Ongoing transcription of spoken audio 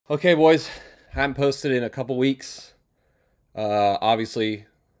Okay, boys, haven't posted in a couple weeks. Obviously,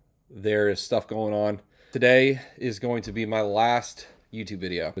 there is stuff going on. Today is going to be my last YouTube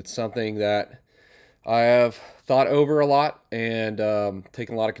video. It's something that I have thought over a lot and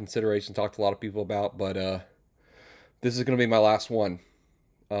taken a lot of consideration, talked to a lot of people about, but this is going to be my last one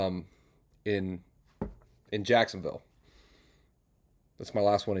in Jacksonville. That's my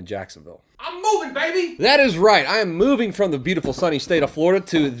last one in Jacksonville. I'm moving, baby! That is right. I am moving from the beautiful sunny state of Florida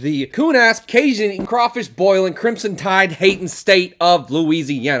to the coon-ass, Cajun, crawfish boiling, crimson tide hating state of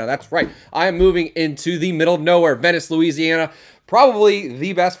Louisiana. That's right. I am moving into the middle of nowhere, Venice, Louisiana. Probably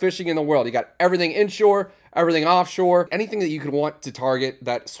the best fishing in the world. You got everything inshore, everything offshore, anything that you could want to target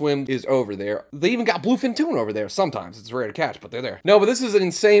that swim is over there. They even got bluefin tuna over there sometimes. It's rare to catch, but they're there. No, but this is an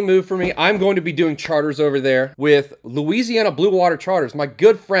insane move for me. I'm going to be doing charters over there with Louisiana Blue Water Charters. My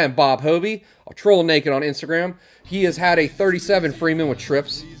good friend, Bob Hovey, I'll troll naked on Instagram. He has had a 37 Freeman with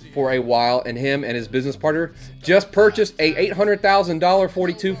trips for a while, and him and his business partner just purchased a $800,000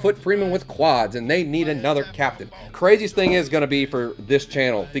 42-foot Freeman with quads, and they need another captain. Craziest thing is going to be for this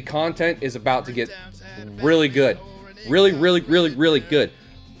channel, the content is about to get really good. Really good.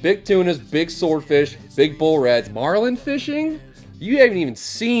 Big tunas, big swordfish, big bull reds, marlin fishing. You haven't even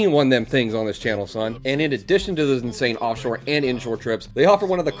seen one of them things on this channel, son. And in addition to those insane offshore and inshore trips, they offer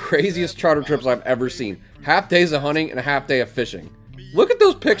one of the craziest charter trips I've ever seen. Half days of hunting and a half day of fishing. Look at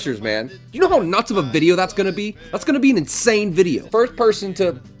those pictures, man. Do you know how nuts of a video that's gonna be? That's gonna be an insane video. First person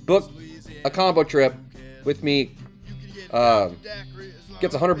to book a combo trip with me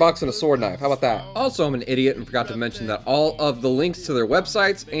gets $100 and a sword knife. How about that? Also, I'm an idiot and forgot to mention that all of the links to their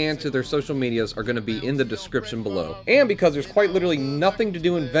websites and to their social medias are gonna be in the description below. And because there's quite literally nothing to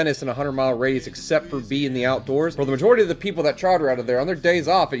do in Venice in a 100-mile radius except for be in the outdoors, for the majority of the people that charter out of there, on their days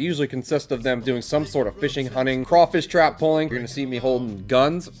off, it usually consists of them doing some sort of fishing, hunting, crawfish trap pulling. You're gonna see me holding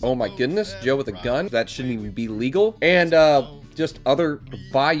guns. Oh my goodness, Joe with a gun. That shouldn't even be legal. And just other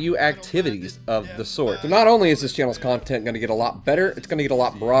bayou activities of the sort. So not only is this channel's content going to get a lot better, it's going to get a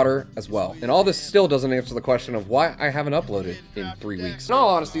lot broader as well. And all this still doesn't answer the question of why I haven't uploaded in 3 weeks. In all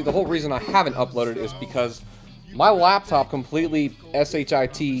honesty, the whole reason I haven't uploaded is because my laptop completely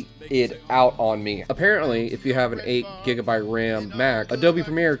SHIT'd out on me. Apparently, if you have an 8GB RAM Mac, Adobe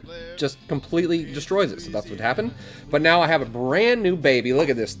Premiere just completely destroys it. So that's what happened. But now I have a brand new baby. Look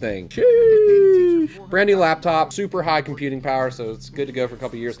at this thing. Sheesh. Brand new laptop, super high computing power, so it's good to go for a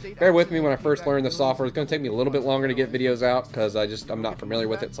couple years. Bear with me when I first learned the software. It's gonna take me a little bit longer to get videos out because I'm not familiar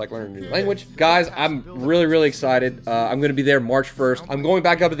with it. It's like learning a new language. Guys, I'm really excited. I'm gonna be there March 1st. I'm going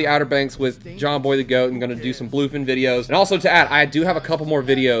back up to the Outer Banks with John Boy the Goat and gonna do some bluefin videos. And also to add, I do have a couple more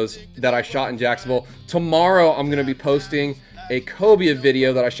videos that I shot in Jacksonville. Tomorrow, I'm gonna be posting a cobia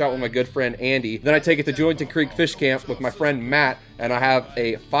video that I shot with my good friend Andy. Then I take it to Jointon Creek Fish Camp with my friend Matt, and I have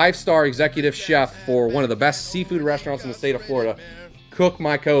a 5-star executive chef for one of the best seafood restaurants in the state of Florida cook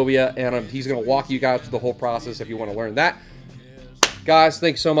my cobia, and he's gonna walk you guys through the whole process if you want to learn that. Guys,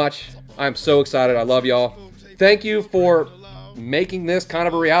 thanks so much. I'm so excited. I love y'all. Thank you for making this kind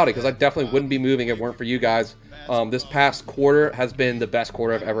of a reality, because I definitely wouldn't be moving if it weren't for you guys. This past quarter has been the best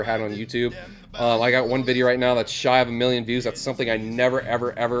quarter I've ever had on YouTube. I got one video right now that's shy of 1 million views. That's something I never,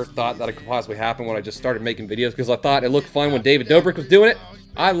 ever thought that it could possibly happen when I just started making videos, because I thought it looked fun when David Dobrik was doing it.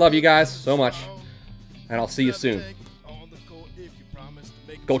 I love you guys so much, and I'll see you soon.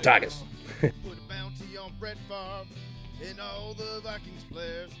 Go Tigers! Who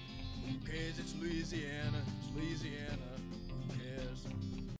cares? It's Louisiana. It's Louisiana. Who cares?